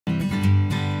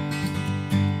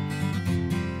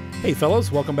Hey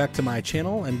fellas, welcome back to my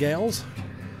channel and gals,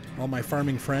 all my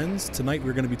farming friends. Tonight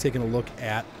we're going to be taking a look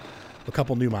at a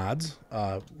couple new mods.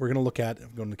 We're going to look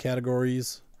at, going to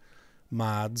categories,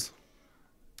 mods.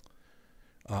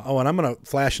 Oh, and I'm going to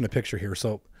flash in a picture here.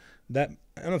 So that,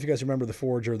 I don't know if you guys remember the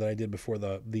forager that I did before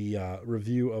the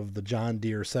review of the John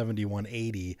Deere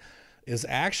 7180 is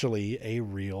actually a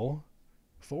real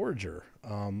forager.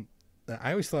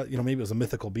 I always thought, maybe it was a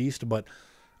mythical beast, but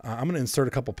I'm going to insert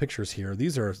a couple pictures here.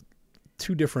 These are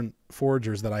two different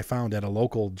foragers that I found at a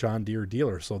local John Deere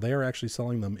dealer. So they are actually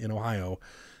selling them in Ohio,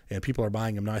 and people are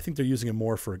buying them now. I think they're using them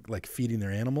more for like feeding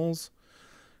their animals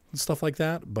and stuff like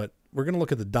that. But we're going to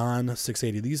look at the Don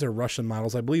 680. These are Russian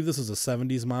models. I believe this is a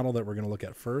 70s model that we're going to look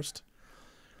at first.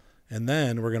 And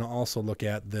then we're going to also look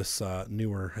at this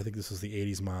newer, I think this is the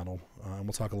 80s model. And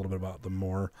we'll talk a little bit about them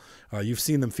more. You've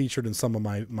seen them featured in some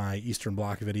of my Eastern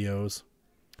Bloc videos.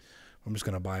 I'm just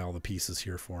going to buy all the pieces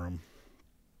here for them.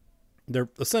 They're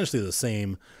essentially the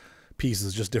same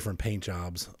pieces, just different paint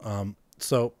jobs.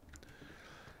 So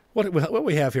what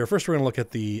we have here, first we're going to look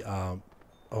at the, oh,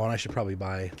 and I should probably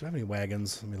buy, do I have any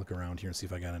wagons? Let me look around here and see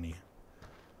if I got any.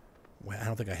 I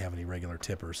don't think I have any regular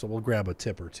tippers, so we'll grab a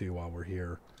tipper too while we're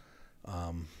here.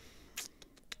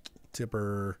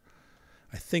 Tipper,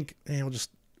 I think,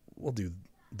 we'll do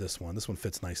this one. This one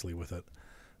fits nicely with it.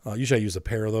 Usually I use a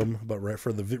pair of them, but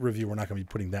for the review, we're not going to be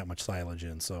putting that much silage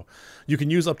in. So you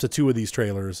can use up to 2 of these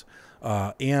trailers,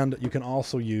 and you can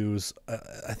also use,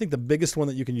 I think the biggest one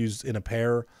that you can use in a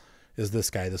pair is this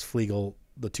guy, this Flegel,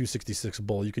 the 266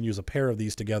 Bull. You can use a pair of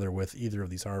these together with either of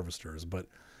these harvesters, but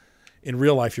in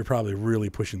real life, you're probably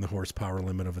really pushing the horsepower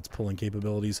limit of its pulling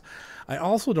capabilities. I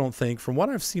also don't think, from what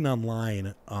I've seen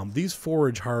online, these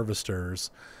forage harvesters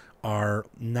are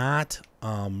not...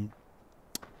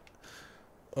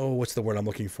 what's the word I'm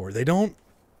looking for? They don't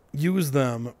use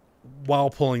them while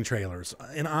pulling trailers.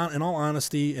 In all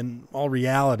honesty, in all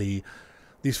reality,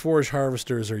 these forage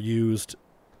harvesters are used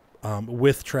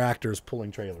with tractors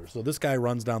pulling trailers. So this guy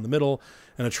runs down the middle,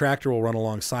 and a tractor will run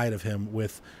alongside of him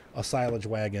with a silage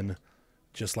wagon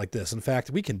just like this. In fact,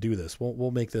 we can do this.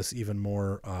 We'll make this even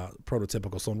more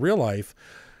prototypical. So in real life,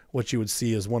 what you would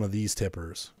see is one of these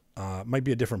tippers. Might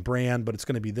be a different brand, but it's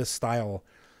going to be this style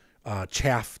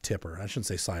chaff tipper. I shouldn't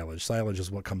say silage. Silage is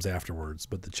what comes afterwards,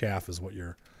 but the chaff is what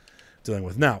you're dealing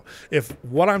with. Now, if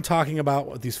what I'm talking about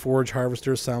with these forage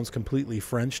harvesters sounds completely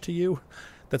French to you,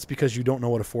 that's because you don't know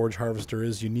what a forage harvester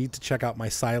is. You need to check out my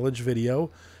silage video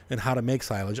and how to make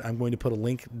silage. I'm going to put a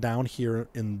link down here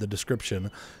in the description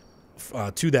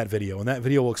to that video, and that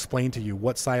video will explain to you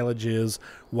what silage is,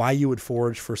 why you would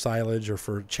forage for silage or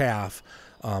for chaff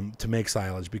to make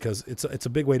silage, because it's a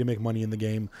big way to make money in the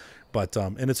game. But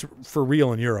and it's for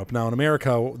real in Europe. Now in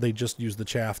America, they just use the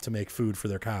chaff to make food for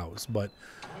their cows. But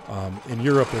in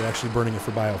Europe, they're actually burning it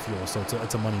for biofuel, so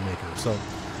it's a money maker. So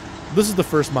this is the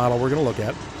first model we're going to look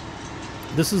at.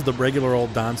 This is the regular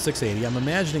old Don 680. I'm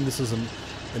imagining this is an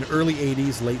early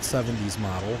 80s, late 70s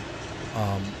model.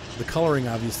 The coloring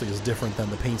obviously is different than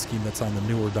the paint scheme that's on the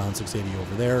newer Don 680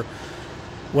 over there.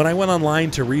 When I went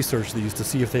online to research these to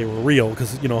see if they were real,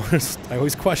 because I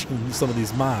always question some of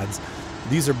these mods.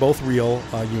 These are both real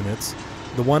units.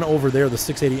 The one over there, the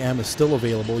 680M, is still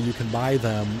available. You can buy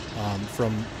them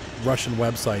from Russian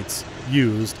websites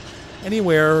used.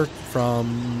 Anywhere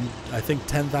from, I think,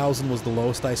 $10,000 was the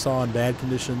lowest I saw in bad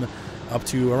condition, up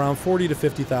to around $40,000 to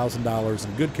 $50,000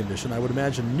 in good condition. I would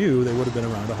imagine new, they would have been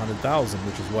around $100,000,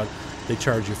 which is what they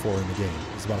charge you for in the game.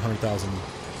 It's about 100,000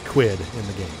 quid in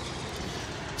the game.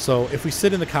 So if we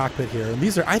sit in the cockpit here, and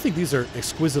I think these are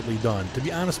exquisitely done. To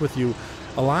be honest with you,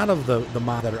 a lot of the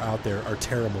mods that are out there are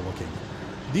terrible looking.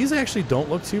 These actually don't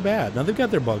look too bad. Now they've got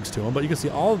their bugs to them, but you can see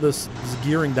all of this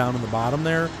gearing down in the bottom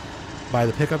there by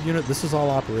the pickup unit. This is all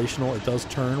operational. It does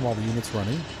turn while the unit's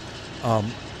running.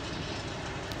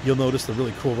 You'll notice the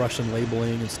really cool Russian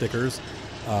labeling and stickers.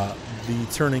 The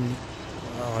turning,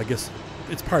 I guess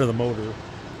it's part of the motor.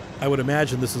 I would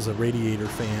imagine this is a radiator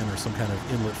fan or some kind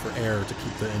of inlet for air to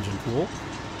keep the engine cool,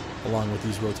 along with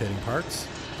these rotating parts.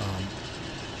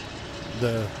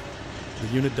 The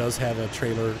unit does have a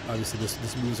trailer. Obviously,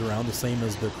 this moves around the same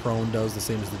as the Krone does, the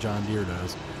same as the John Deere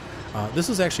does. This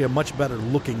is actually a much better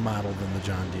looking model than the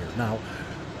John Deere. Now,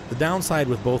 the downside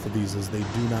with both of these is they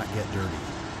do not get dirty.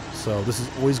 So this is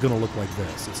always going to look like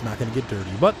this. It's not going to get dirty,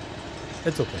 but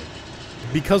it's okay.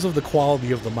 Because of the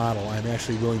quality of the model, I'm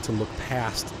actually willing to look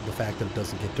past the fact that it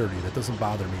doesn't get dirty. That doesn't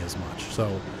bother me as much.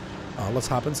 So let's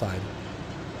hop inside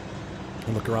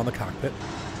and look around the cockpit.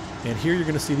 And here you're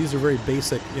going to see these are very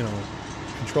basic,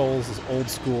 controls, this old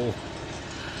school,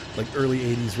 like early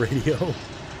 80s radio.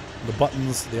 The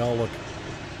buttons, they all look,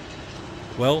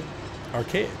 well,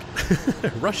 archaic,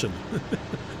 Russian.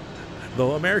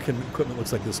 Though American equipment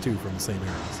looks like this too from the same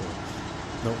era, so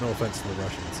no offense to the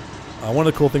Russians. One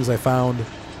of the cool things I found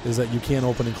is that you can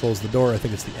open and close the door. I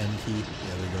think it's the N key.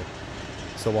 Yeah, there you go.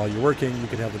 So while you're working, you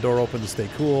can have the door open to stay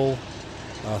cool.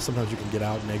 Sometimes you can get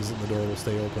out and exit and the door will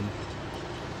stay open.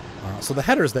 So the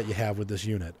headers that you have with this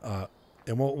unit,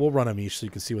 and we'll run them each so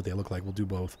you can see what they look like. We'll do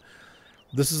both.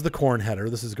 This is the corn header.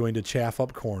 This is going to chaff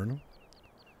up corn.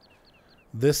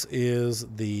 This is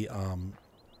the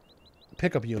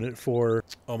pickup unit for,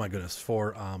 oh my goodness,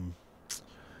 for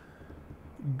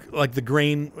like the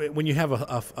grain. When you have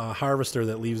a harvester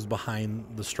that leaves behind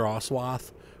the straw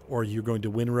swath, or you're going to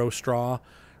windrow straw,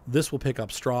 this will pick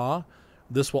up straw.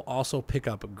 This will also pick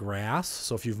up grass.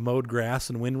 So if you've mowed grass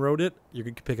and windrowed it, you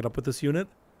can pick it up with this unit.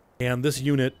 And this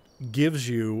unit gives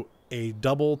you a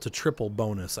double to triple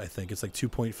bonus, I think. It's like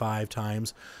 2.5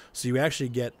 times. So you actually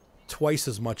get twice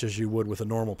as much as you would with a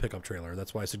normal pickup trailer.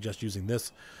 That's why I suggest using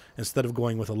this instead of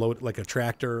going with a load like a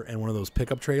tractor and one of those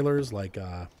pickup trailers like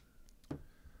oh,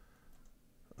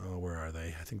 where are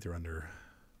they? I think they're under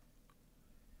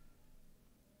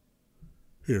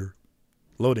here.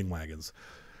 Loading wagons.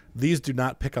 These do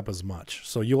not pick up as much.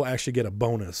 So you'll actually get a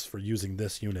bonus for using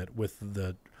this unit with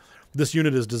the this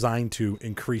unit is designed to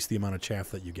increase the amount of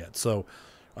chaff that you get. So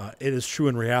it is true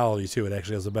in reality too. It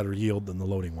actually has a better yield than the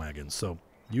loading wagons. So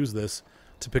use this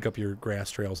to pick up your grass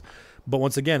trails. But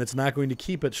once again, it's not going to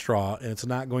keep it straw, and it's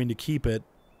not going to keep it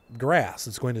grass.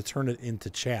 It's going to turn it into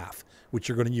chaff, which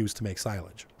you're going to use to make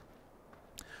silage.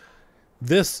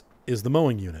 This is the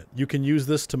mowing unit. You can use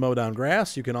this to mow down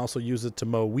grass. You can also use it to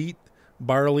mow wheat,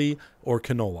 barley, or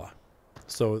canola.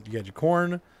 So you got your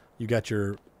corn, you got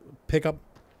your pickup,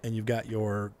 and you've got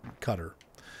your cutter.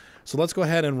 So let's go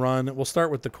ahead and run. We'll start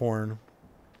with the corn.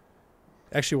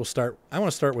 Actually, I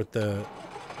want to start with the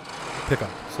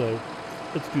pickup. So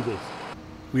let's do this.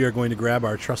 We are going to grab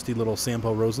our trusty little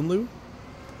Sampo Rosenlu,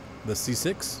 the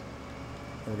C6.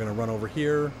 And we're going to run over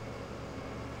here,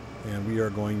 and we are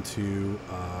going to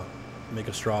make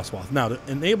a straw swath. Now, to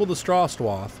enable the straw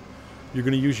swath, you're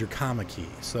going to use your comma key.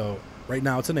 So right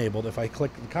now it's enabled. If I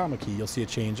click the comma key, you'll see a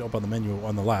change up on the menu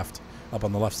on the left, up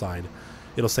on the left side.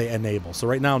 It'll say enable. So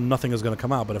right now nothing is going to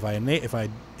come out, but if I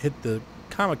hit the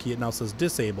comma key, it now says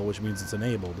disable, which means it's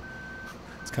enabled.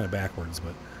 It's kind of backwards,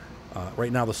 but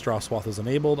right now the straw swath is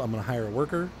enabled. I'm going to hire a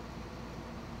worker.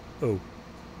 Oh.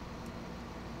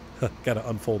 Got to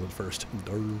unfold it first.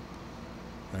 All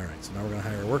right, so now we're going to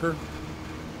hire a worker.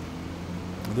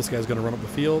 And this guy's going to run up the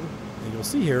field, and you'll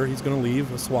see here he's going to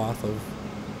leave a swath of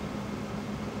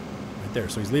right there.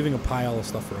 So he's leaving a pile of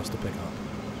stuff for us to pick up.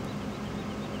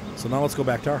 So now let's go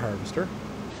back to our harvester.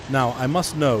 Now I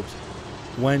must note,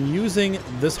 when using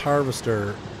this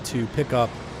harvester to pick up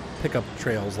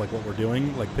trails like what we're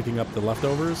doing, like picking up the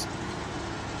leftovers,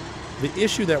 the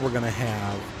issue that we're going to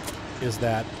have is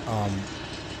that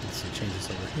let's see, change this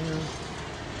over here.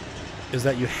 Is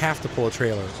that you have to pull a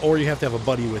trailer, or you have to have a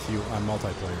buddy with you on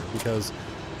multiplayer, because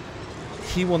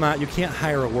he will not. You can't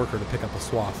hire a worker to pick up a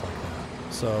swath like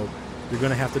that. So you're going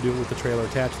to have to do it with the trailer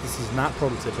attached. This is not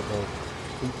prototypical.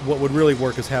 What would really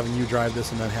work is having you drive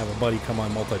this and then have a buddy come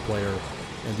on multiplayer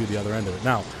and do the other end of it.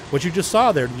 Now, what you just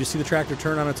saw there, did you see the tractor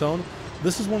turn on its own?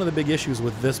 This is one of the big issues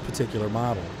with this particular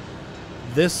model.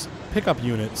 This pickup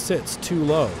unit sits too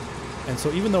low. And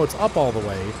so even though it's up all the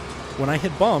way, when I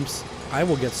hit bumps, I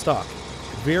will get stuck.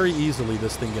 Very easily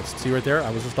this thing gets, see right there?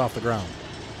 I was just off the ground.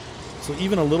 So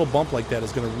even a little bump like that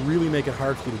is going to really make it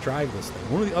hard for you to drive this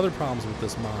thing. One of the other problems with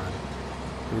this mod,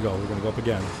 here we go, we're going to go up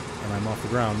again, and I'm off the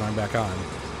ground and I'm back on.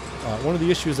 One of the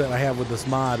issues that I have with this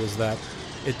mod is that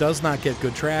it does not get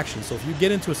good traction. So if you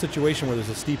get into a situation where there's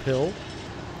a steep hill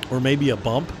or maybe a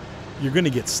bump, you're going to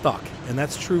get stuck. And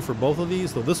that's true for both of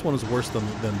these, though this one is worse than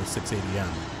the 680M.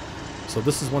 So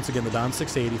this is once again the Don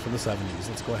 680 from the 70s.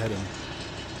 Let's go ahead and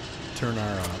turn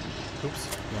our,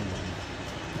 oops, wrong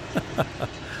button.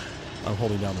 I'm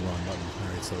holding down the wrong button. All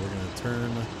right, so we're going to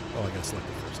turn, oh, I got to select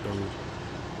it first. We're going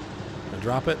to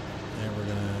drop it, and we're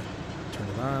going to turn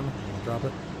it on. We're going to drop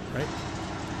it, right?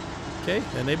 Okay,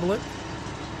 enable it.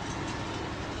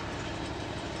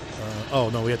 Oh,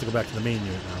 no, we have to go back to the main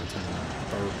unit now and turn it on.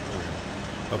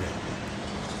 Okay.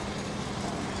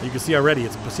 You can see already,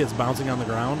 it's bouncing on the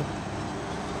ground.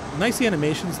 Nice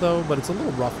animations, though, but it's a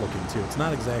little rough looking, too. It's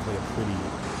not exactly a pretty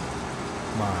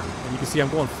mod. And you can see I'm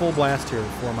going full blast here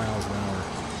at 4 miles an hour.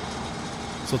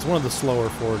 So it's one of the slower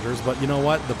foragers, but you know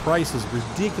what? The price is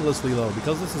ridiculously low.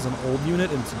 Because this is an old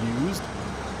unit and it's used,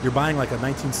 you're buying like a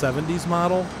 1970s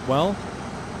model, well,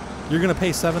 you're going to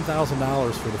pay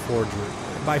 $7,000 for the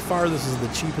forager. By far, this is the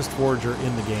cheapest forager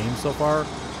in the game so far.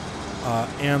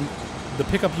 And the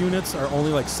pickup units are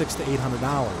only like $600 to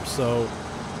 $800. So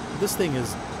this thing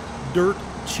is dirt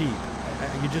cheap.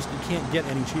 You can't get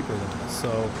any cheaper than this. So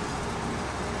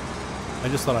I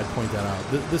just thought I'd point that out.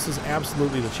 This is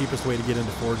absolutely the cheapest way to get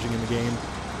into forging in the game.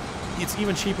 It's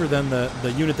even cheaper than the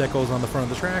unit that goes on the front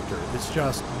of the tractor. It's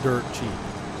just dirt cheap.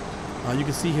 You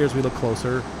can see here as we look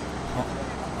closer.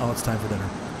 Oh, it's time for dinner.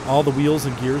 All the wheels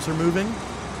and gears are moving.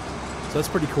 So that's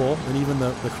pretty cool. And even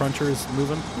the cruncher is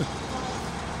moving.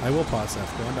 I will pause that.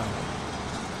 Going down.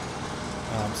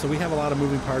 So we have a lot of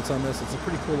moving parts on this. It's a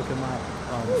pretty cool looking model.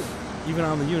 Even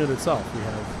on the unit itself, we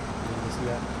have, you can see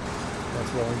that? That's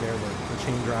rolling there, the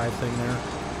chain drive thing there.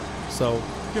 So,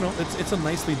 you know, it's a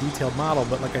nicely detailed model,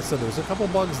 but like I said, there's a couple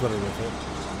bugs that are with it.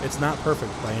 It's not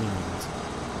perfect by any means.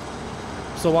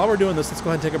 So while we're doing this, let's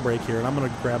go ahead and take a break here, and I'm going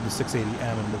to grab the 680M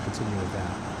and we'll continue with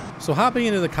that. So hopping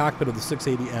into the cockpit of the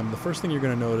 680M, the first thing you're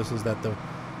going to notice is that the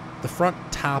front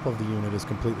top of the unit is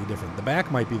completely different. The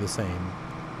back might be the same.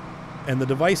 And the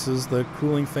devices, the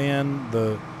cooling fan,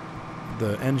 the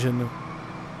engine,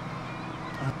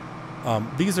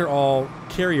 these are all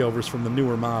carryovers from the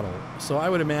newer model. So I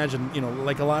would imagine, you know,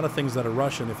 like a lot of things that are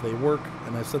Russian, if they work,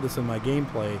 and I've said this in my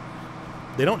gameplay,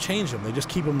 they don't change them. They just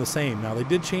keep them the same. Now, they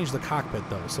did change the cockpit,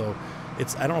 though. So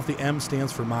it's, I don't know if the M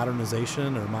stands for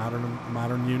modernization or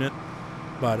modern unit,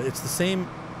 but it's the same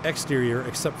exterior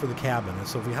except for the cabin. And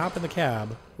so if we hop in the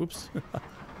cab, whoops,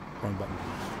 wrong button.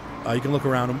 You can look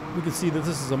around and we can see that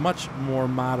this is a much more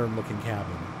modern looking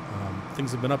cabin.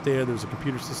 Things have been updated. There's a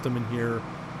computer system in here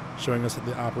showing us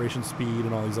the operation speed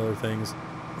and all these other things.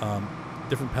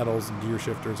 Different pedals and gear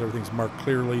shifters. Everything's marked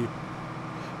clearly.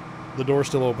 The door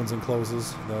still opens and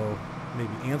closes, though maybe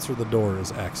answer the door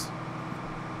is X.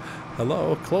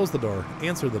 Hello, close the door.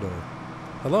 Answer the door.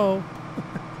 Hello.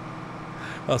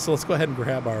 So let's go ahead and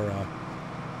grab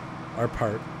our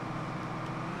part.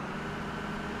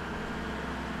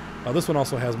 This one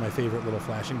also has my favorite little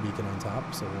flashing beacon on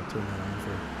top, so we'll turn that on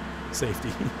for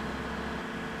safety.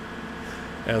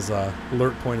 As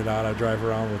Alert pointed out, I drive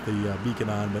around with the beacon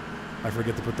on, but I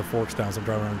forget to put the forks down, so I'm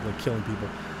driving around like killing people.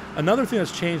 Another thing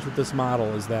that's changed with this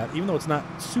model is that even though it's not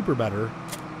super better,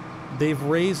 they've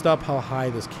raised up how high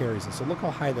this carries it. So look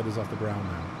how high that is off the ground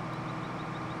now.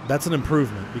 That's an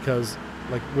improvement because,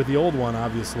 like with the old one,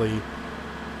 obviously,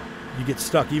 you get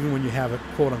stuck even when you have it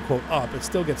quote-unquote up. It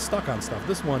still gets stuck on stuff.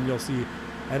 This one, you'll see,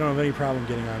 I don't have any problem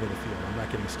getting onto the field. I'm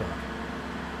not getting stuck.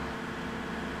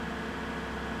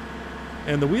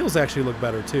 And the wheels actually look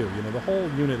better too. You know, the whole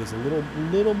unit is a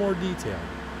little more detailed.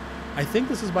 I think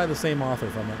this is by the same author,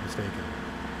 if I'm not mistaken.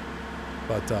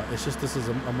 But it's just it's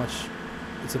an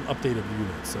updated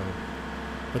unit. So,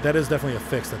 but that is definitely a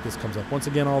fix that this comes up. Once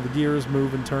again, all the gears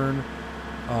move and turn.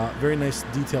 Very nice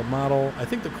detailed model. I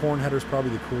think the corn header is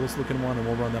probably the coolest looking one, and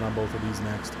we'll run that on both of these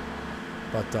next.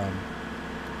 But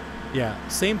yeah,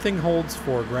 same thing holds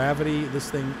for gravity. This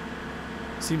thing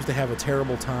seems to have a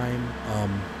terrible time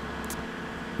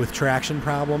with traction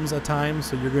problems at times.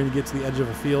 So you're going to get to the edge of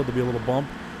a field, to be a little bump,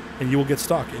 and you will get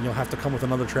stuck, and you'll have to come with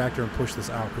another tractor and push this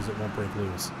out because it won't break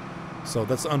loose. So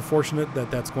that's unfortunate that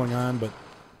that's going on, but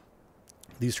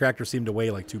these tractors seem to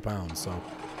weigh like 2 pounds. So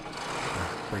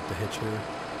break the hitch here.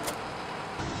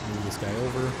 Move this guy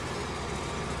over.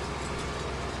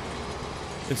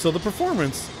 And so the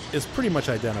performance is pretty much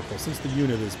identical since the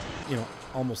unit is, you know,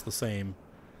 almost the same.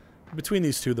 Between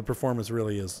these two, the performance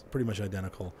really is pretty much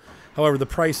identical. However, the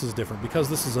price is different. Because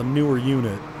this is a newer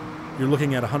unit, you're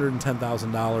looking at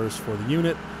 $110,000 for the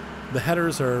unit. The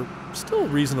headers are still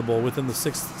reasonable within the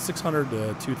 $600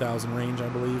 to $2,000 range, I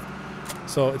believe.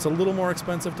 So it's a little more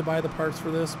expensive to buy the parts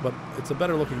for this, but it's a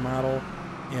better looking model,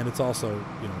 and it's also,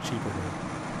 you know, cheaper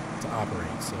to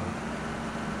operate. So there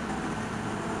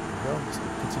we go. Just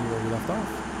continue where we left off.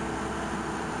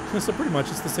 So pretty much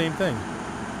it's the same thing.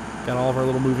 Got all of our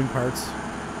little moving parts,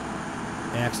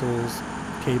 axles,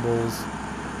 cables,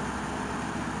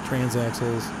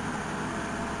 transaxles,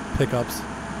 pickups.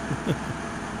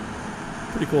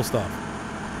 Pretty cool stuff.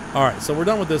 All right, so we're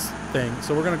done with this thing.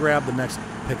 So we're going to grab the next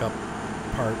pickup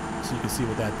part so you can see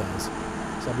what that does.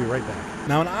 So I'll be right back.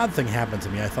 Now, an odd thing happened to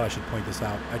me. I thought I should point this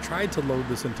out. I tried to load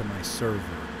this into my server.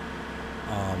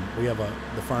 We have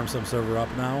the FarmSim server up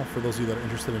now. For those of you that are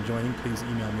interested in joining, please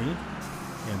email me,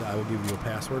 and I will give you a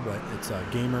password. But it's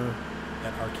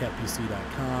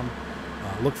gamer@arcatpc.com.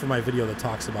 Look for my video that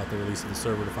talks about the release of the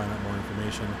server to find out more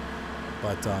information.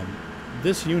 But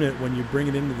this unit, when you bring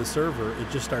it into the server, it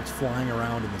just starts flying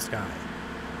around in the sky.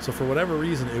 So for whatever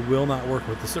reason, it will not work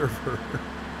with the server.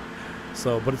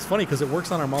 So, but it's funny because it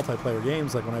works on our multiplayer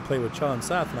games. Like when I play with Cha and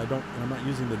Seth, and I'm not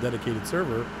using the dedicated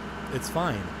server, it's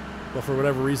fine. But for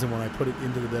whatever reason, when I put it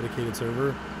into the dedicated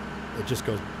server, it just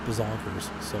goes bazonkers.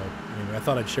 So anyway, I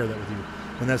thought I'd share that with you.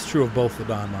 And that's true of both the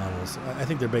Dawn models. I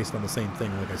think they're based on the same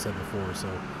thing, like I said before. So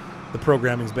the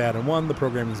programming's bad in one, the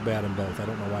programming's bad in both. I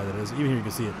don't know why that is. Even here you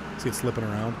can see it slipping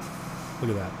around.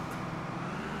 Look at that.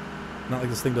 Not like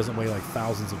this thing doesn't weigh like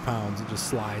thousands of pounds. It just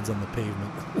slides on the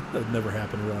pavement. That would never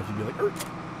happen in real life. You'd be like, all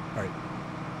right,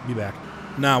 be back.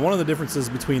 Now, one of the differences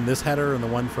between this header and the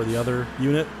one for the other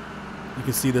unit, you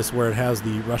can see this where it has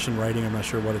the Russian writing. I'm not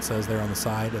sure what it says there on the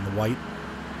side, and the white.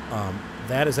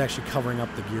 That is actually covering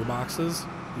up the gearboxes.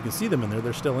 You can see them in there.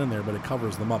 They're still in there, but it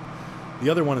covers them up. The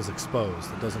other one is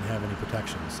exposed. It doesn't have any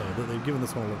protection. So they've given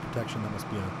this one a little protection. That must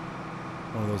be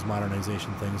one of those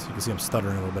modernization things. You can see I'm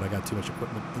stuttering a little bit. I got too much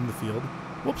equipment in the field.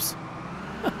 Whoops.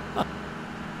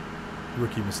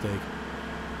 Rookie mistake.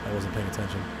 I wasn't paying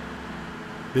attention.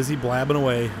 Busy blabbing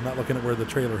away. I'm not looking at where the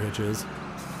trailer hitch is. Go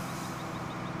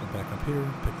back up here.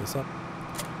 Pick this up.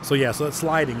 So yeah, so that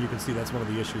sliding, you can see that's one of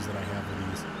the issues that I have with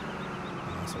these.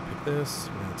 So pick this.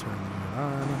 We're going to turn the unit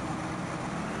on.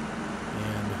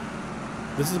 And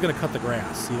this is going to cut the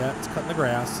grass. See that? It's cutting the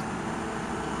grass.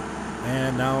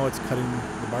 And now it's cutting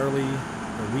the barley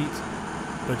or wheat.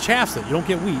 But it chaffs it. You don't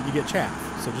get wheat, you get chaff.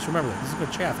 So just remember that. This is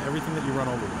going to chaff everything that you run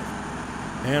over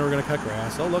with. And we're going to cut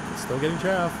grass. Oh, look, it's still getting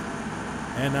chaff.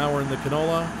 And now we're in the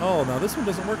canola. Oh, now this one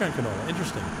doesn't work on canola.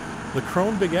 Interesting. The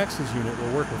Krone Big X's unit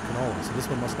will work with canola, so this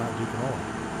one must not do canola.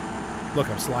 Look,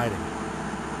 I'm sliding.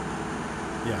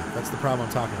 Yeah, that's the problem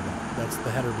I'm talking about. That's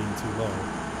the header being too low.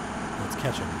 And it's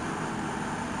catching.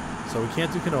 So we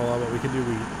can't do canola, but we can do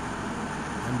wheat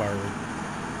and barley.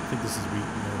 I think this is wheat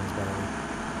and the other one's barley.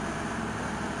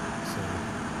 So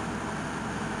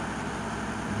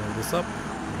load this up.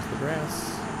 There's the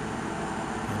grass.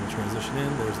 And we transition in.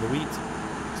 There's the wheat.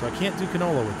 So I can't do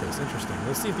canola with this. Interesting.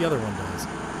 Let's see if the other one does.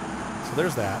 So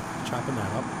there's that. Chopping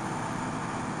that up.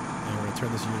 And we're going to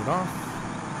turn this unit off.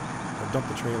 Or dump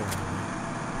the trailer anyway.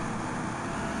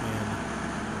 And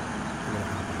we're going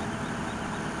to hop out.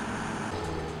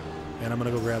 And I'm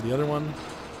going to go grab the other one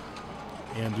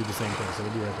and do the same thing. So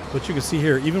we'll be right back. But you can see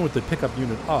here, even with the pickup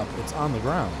unit up, it's on the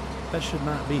ground. That should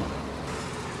not be.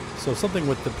 So something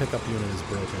with the pickup unit is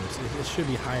broken. It should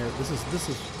be higher. This is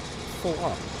full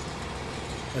up.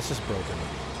 That's just broken.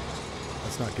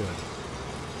 That's not good.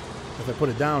 If I put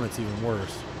it down, it's even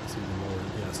worse. It's even lower.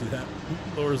 Yeah, see that?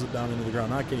 Lowers it down into the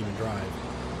ground. Now I can't even drive.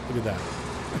 Look at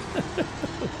that.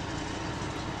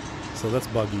 So that's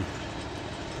buggy.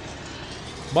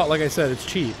 But like I said, it's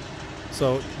cheap.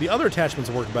 So the other attachments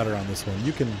work better on this one.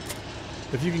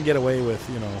 If you can get away with,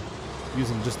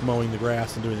 using just mowing the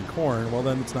grass and doing the corn, well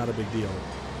then it's not a big deal.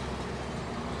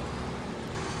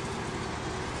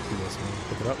 See this one?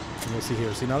 Pick it up, and you'll see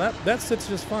here. See, now that sits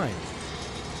just fine.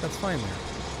 That's fine there.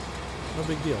 No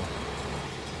big deal.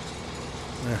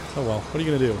 Oh well, what are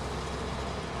you gonna do?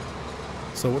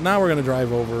 So now we're gonna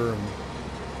drive over and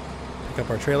pick up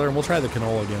our trailer, and we'll try the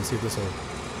canola again. See if this will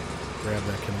grab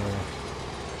that canola.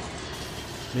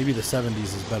 Maybe the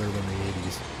 70s is better than the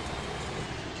 80s.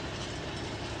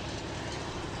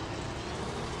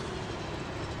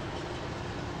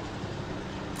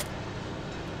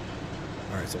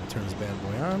 Alright, so we'll turn this bad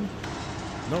boy on.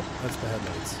 Nope, that's the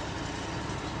headlights.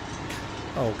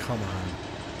 Oh, come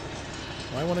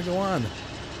on. I want to go on.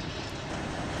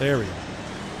 There we go.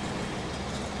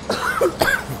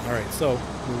 Alright, so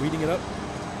we're weeding it up.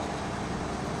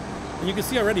 And you can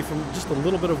see already from just a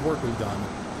little bit of work we've done.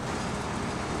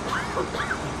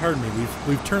 Pardon me,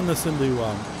 we've turned this into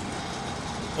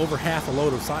over half a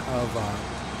load of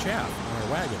chaff on our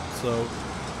wagon. So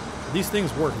these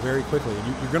things work very quickly, and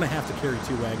you're going to have to carry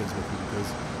 2 wagons with you because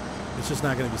it's just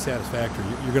not going to be satisfactory.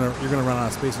 You're going to run out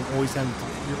of space, and you're always going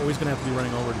to have to be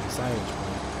running over to the silage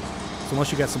point. So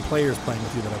unless you got some players playing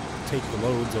with you that'll take the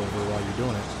loads over while you're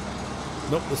doing it.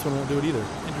 Nope, this one won't do it either.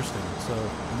 Interesting. So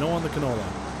no on the canola.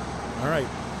 All right.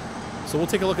 So we'll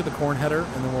take a look at the corn header,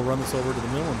 and then we'll run this over to the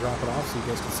mill and drop it off so you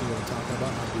guys can see what I'm talking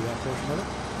about, how to do that portion of it,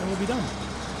 and we'll be done.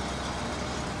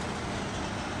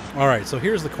 All right, so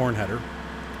here's the corn header.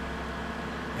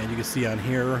 And you can see on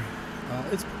here,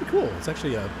 it's pretty cool. It's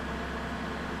actually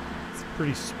it's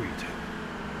pretty sweet.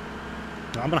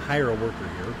 Now I'm going to hire a worker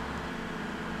here,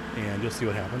 and you'll see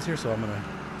what happens here. So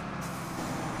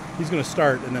he's going to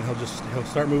start, and then he'll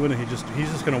start moving, and he's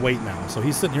just going to wait now. So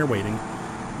he's sitting here waiting.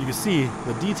 You can see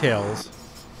the details.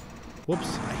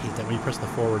 Whoops, I hate that when you press the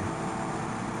forward.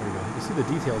 There we go. You can see the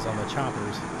details on the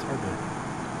choppers. It's hard to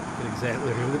get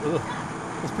exactly. Ugh.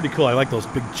 That's pretty cool. I like those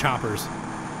big choppers.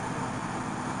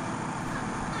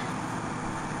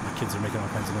 My kids are making all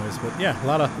kinds of noise, but yeah,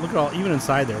 look at all, even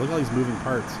inside there. Look at all these moving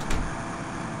parts.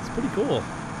 It's pretty cool.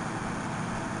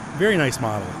 Very nice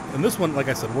model. And this one, like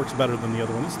I said, works better than the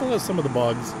other one. It still has some of the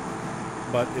bugs,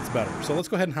 but it's better. So let's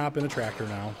go ahead and hop in a tractor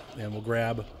now, and we'll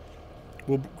grab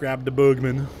the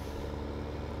Bugman.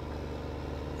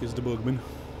 Here's the Bugman.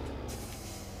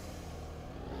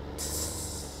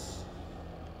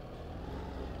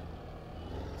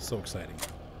 So exciting.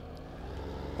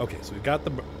 Okay, so we got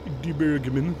the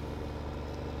Bugman.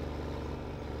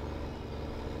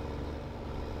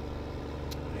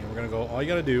 And we're gonna go. All you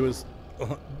gotta do is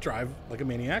drive like a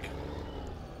maniac.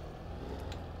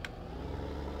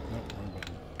 Nope, wrong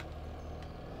button.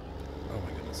 Oh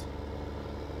my goodness.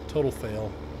 Total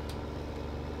fail.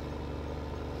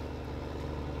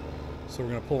 So we're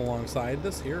going to pull alongside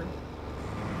this here.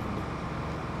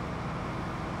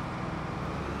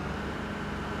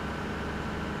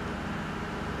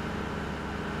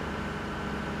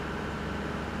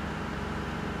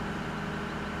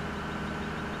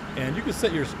 And you can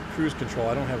set your cruise control.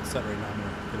 I don't have it set right now. I'm going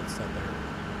to get it set there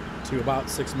to about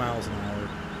 6 miles an hour.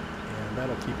 And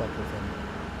that'll keep up with him.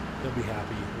 He'll be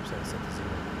happy. Oops, I set to 0.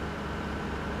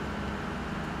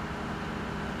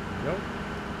 There we go.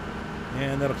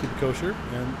 And that'll keep it kosher.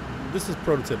 And this is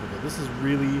prototypical. This is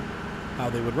really how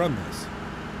they would run this.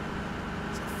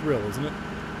 It's a thrill, isn't it?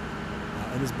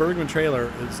 And this Bergman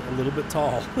trailer is a little bit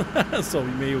tall. So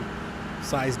we may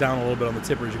size down a little bit on the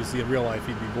tipper. As you can see in real life,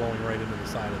 he'd be blowing right into the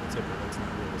side of the tipper. That's not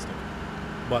realistic.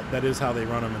 But that is how they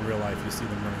run them in real life. You see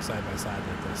them running side by side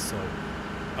like this. So,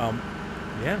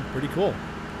 yeah, pretty cool.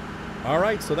 All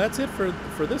right, so that's it for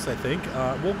this, I think.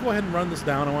 We'll go ahead and run this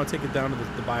down. I want to take it down to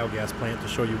the biogas plant to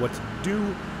show you what to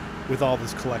do with all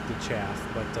this collected chaff,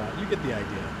 but you get the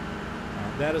idea.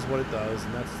 That is what it does,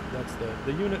 and that's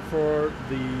the unit for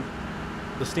the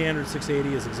standard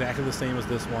 680 is exactly the same as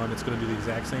this one. It's going to do the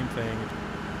exact same thing.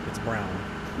 It's brown.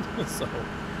 So,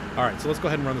 all right, so let's go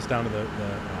ahead and run this down to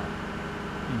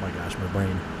oh my gosh, my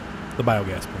brain. The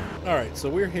biogas plant. All right, so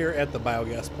we're here at the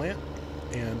biogas plant,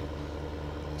 and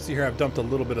see here I've dumped a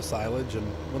little bit of silage,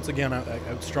 and once again I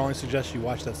strongly suggest you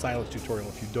watch that silage tutorial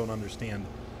if you don't understand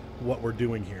what we're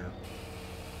doing here.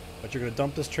 But you're going to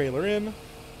dump this trailer in,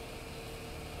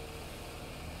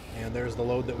 and there's the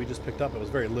load that we just picked up. It was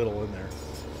very little in there.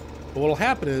 But what will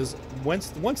happen is once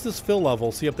this fill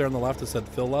level, see up there on the left it said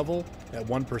fill level at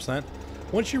 1%.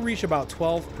 Once you reach about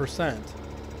 12%,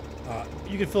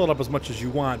 you can fill it up as much as you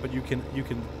want, but you can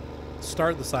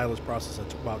start the silage process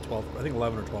at about 12, I think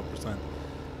 11 or 12%.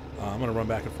 I'm going to run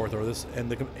back and forth over this,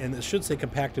 and it should say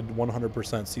compacted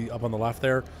 100%. See up on the left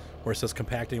there where it says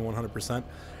compacting 100%?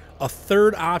 A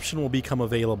third option will become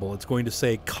available. It's going to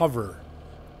say cover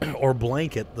or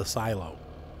blanket the silo.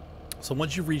 So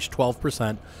once you've reached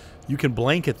 12%, you can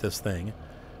blanket this thing,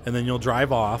 and then you'll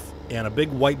drive off, and a big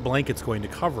white blanket's going to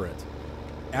cover it.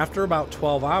 After about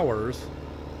 12 hours,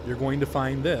 you're going to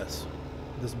find this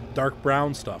dark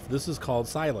brown stuff. This is called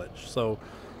silage. So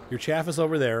your chaff is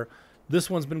over there. This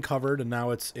one's been covered, and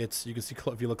now it's you can see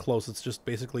if you look close, it's just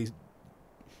basically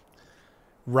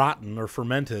rotten or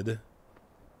fermented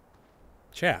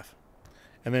chaff.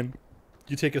 And then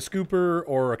you take a scooper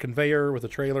or a conveyor with a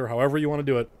trailer, however you want to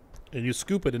do it, and you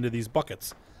scoop it into these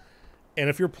buckets. And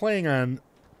if you're playing on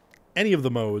any of the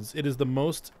modes, it is the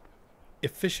most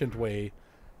efficient way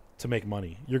to make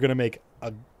money. You're going to make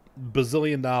a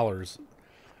bazillion dollars.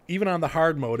 Even on the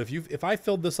hard mode, if I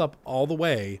filled this up all the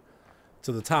way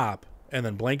to the top and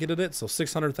then blanketed it, so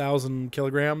 600,000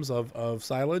 kilograms of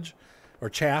silage or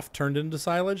chaff turned into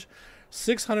silage,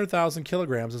 600,000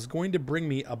 kilograms is going to bring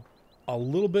me a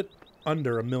little bit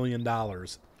under $1 million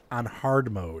on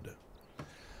hard mode.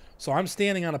 So I'm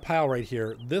standing on a pile right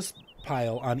here. This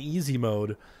pile on easy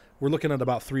mode, we're looking at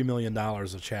about $3 million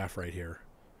of chaff right here.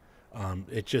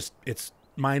 It's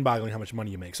mind-boggling how much money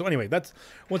you make. So anyway, that's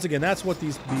what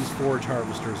these forage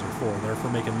harvesters are for. They're for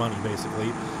making money,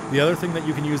 basically. The other thing that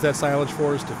you can use that silage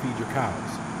for is to feed your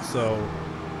cows. So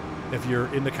if you're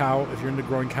into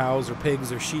growing cows or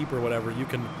pigs or sheep or whatever, you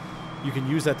can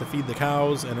use that to feed the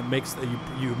cows, and it makes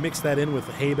you mix that in with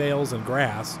hay bales and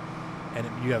grass, and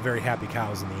you have very happy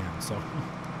cows in the end. So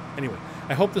anyway,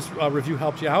 I hope this review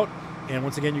helped you out. And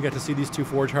once again, you got to see these two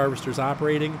forage harvesters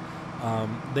operating.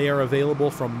 They are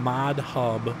available from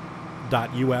modhub.us.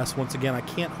 Once again, I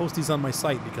can't host these on my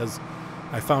site because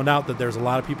I found out that there's a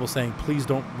lot of people saying, please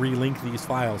don't relink these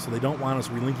files. So they don't want us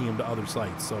relinking them to other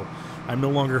sites. So I'm no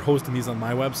longer hosting these on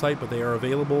my website, but they are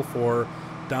available for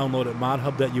download at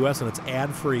modhub.us, and it's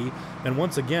ad-free. And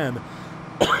once again,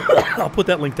 I'll put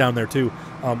that link down there too.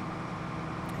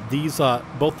 These,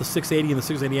 both the 680 and the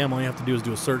 680M, all you have to do is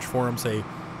do a search for them, say,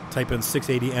 type in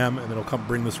 680M, and it'll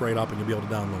bring this right up, and you'll be able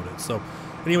to download it. So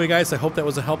anyway, guys, I hope that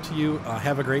was a help to you.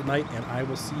 Have a great night, and I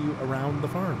will see you around the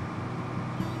farm.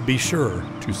 Be sure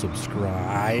to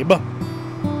subscribe.